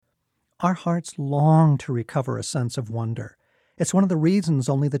Our hearts long to recover a sense of wonder. It's one of the reasons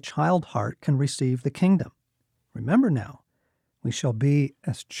only the child heart can receive the kingdom. Remember now, we shall be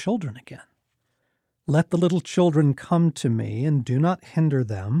as children again. Let the little children come to me, and do not hinder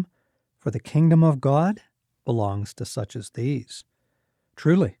them, for the kingdom of God belongs to such as these.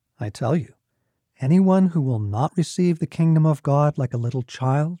 Truly, I tell you, anyone who will not receive the kingdom of God like a little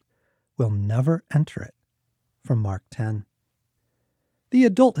child will never enter it. From Mark 10. The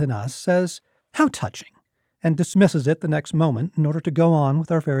adult in us says, "How touching," and dismisses it the next moment in order to go on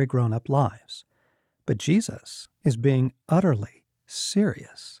with our very grown-up lives. But Jesus is being utterly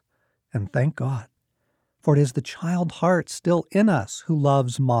serious, and thank God. For it is the child heart still in us who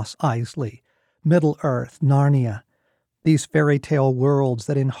loves Mos Eisley, Middle-earth, Narnia, these fairy tale worlds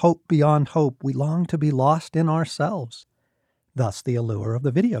that in hope beyond hope we long to be lost in ourselves. Thus the allure of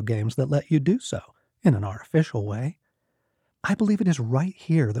the video games that let you do so, in an artificial way. I believe it is right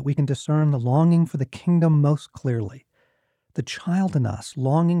here that we can discern the longing for the kingdom most clearly. The child in us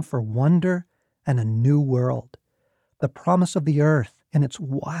longing for wonder and a new world. The promise of the earth in its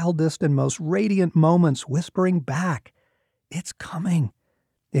wildest and most radiant moments whispering back, "It's coming.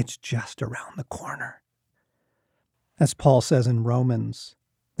 It's just around the corner." As Paul says in Romans,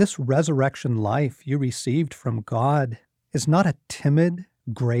 this resurrection life you received from God is not a timid,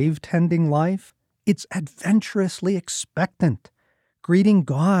 grave-tending life. It's adventurously expectant, greeting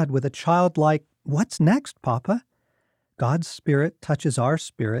God with a childlike, "What's next, Papa?" God's Spirit touches our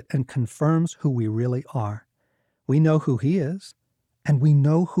spirit and confirms who we really are. We know who He is, and we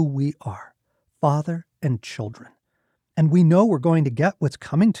know who we are, Father and children. And we know we're going to get what's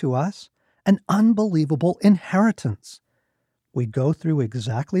coming to us, an unbelievable inheritance. We go through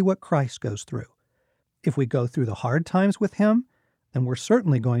exactly what Christ goes through. If we go through the hard times with Him, then we're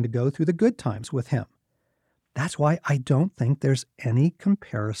certainly going to go through the good times with Him. That's why I don't think there's any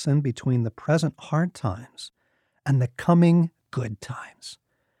comparison between the present hard times and the coming good times.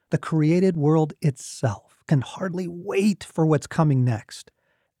 The created world itself can hardly wait for what's coming next.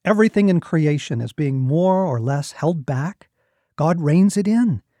 Everything in creation is being more or less held back. God reins it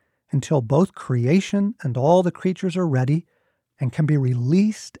in until both creation and all the creatures are ready and can be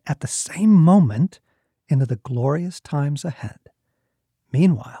released at the same moment into the glorious times ahead.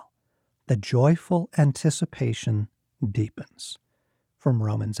 Meanwhile, the joyful anticipation deepens. From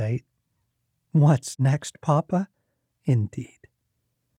Romans 8. What's next, Papa? Indeed.